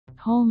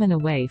Home and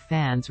away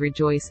fans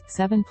rejoice.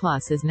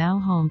 7plus is now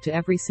home to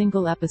every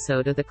single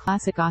episode of the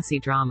classic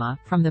Aussie drama.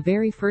 From the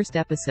very first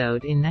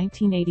episode in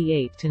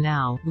 1988 to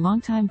now,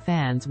 longtime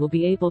fans will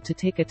be able to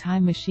take a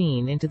time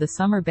machine into the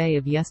summer bay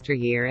of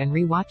yesteryear and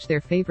re-watch their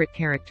favorite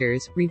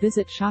characters,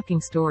 revisit shocking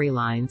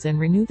storylines and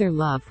renew their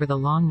love for the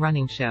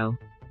long-running show.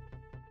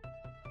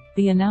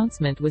 The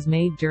announcement was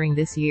made during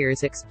this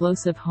year's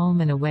explosive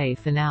home and away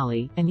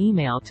finale, an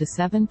email to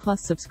 7plus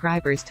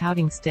subscribers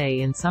touting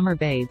stay in Summer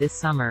Bay this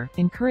summer,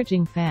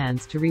 encouraging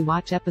fans to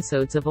re-watch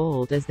episodes of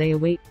old as they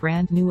await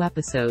brand new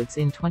episodes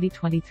in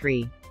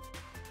 2023.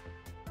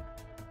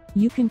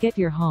 You can get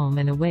your home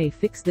and away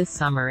fix this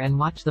summer and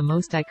watch the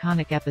most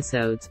iconic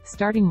episodes,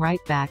 starting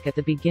right back at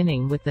the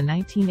beginning with the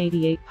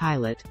 1988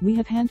 pilot. We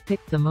have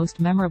handpicked the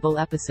most memorable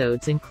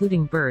episodes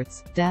including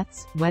births,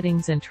 deaths,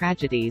 weddings and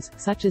tragedies,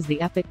 such as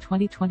the epic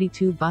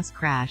 2022 bus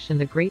crash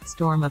and the Great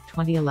Storm of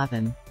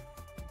 2011.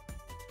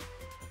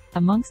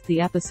 Amongst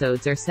the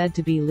episodes are said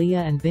to be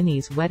Leah and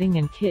Vinny's wedding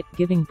and Kit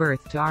giving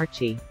birth to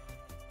Archie.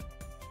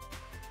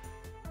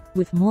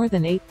 With more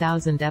than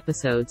 8,000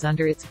 episodes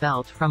under its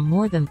belt from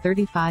more than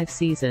 35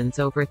 seasons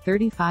over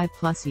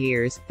 35+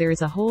 years, there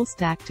is a whole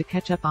stack to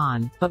catch up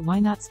on, but why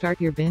not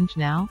start your binge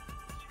now?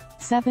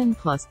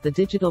 7plus, the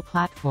digital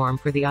platform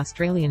for the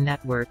Australian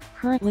network,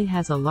 currently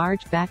has a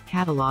large back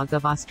catalogue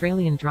of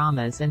Australian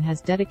dramas and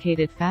has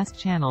dedicated fast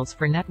channels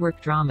for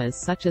network dramas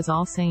such as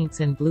All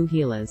Saints and Blue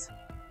Heelas.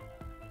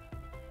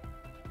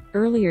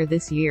 Earlier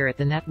this year at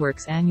the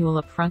network's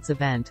annual Upfronts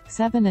event,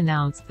 7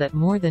 announced that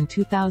more than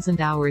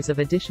 2,000 hours of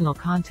additional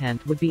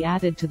content would be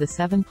added to the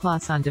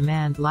 7plus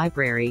on-demand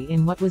library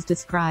in what was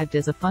described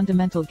as a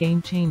fundamental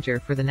game-changer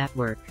for the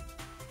network.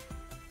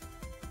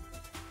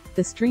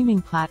 The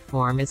streaming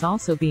platform is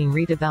also being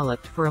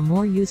redeveloped for a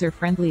more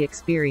user-friendly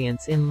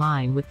experience in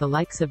line with the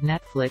likes of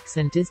Netflix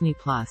and Disney+.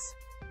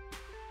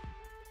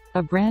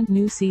 A brand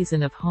new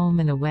season of Home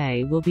and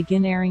Away will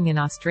begin airing in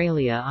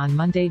Australia on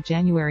Monday,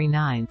 January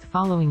 9,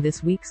 following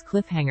this week's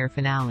cliffhanger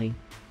finale.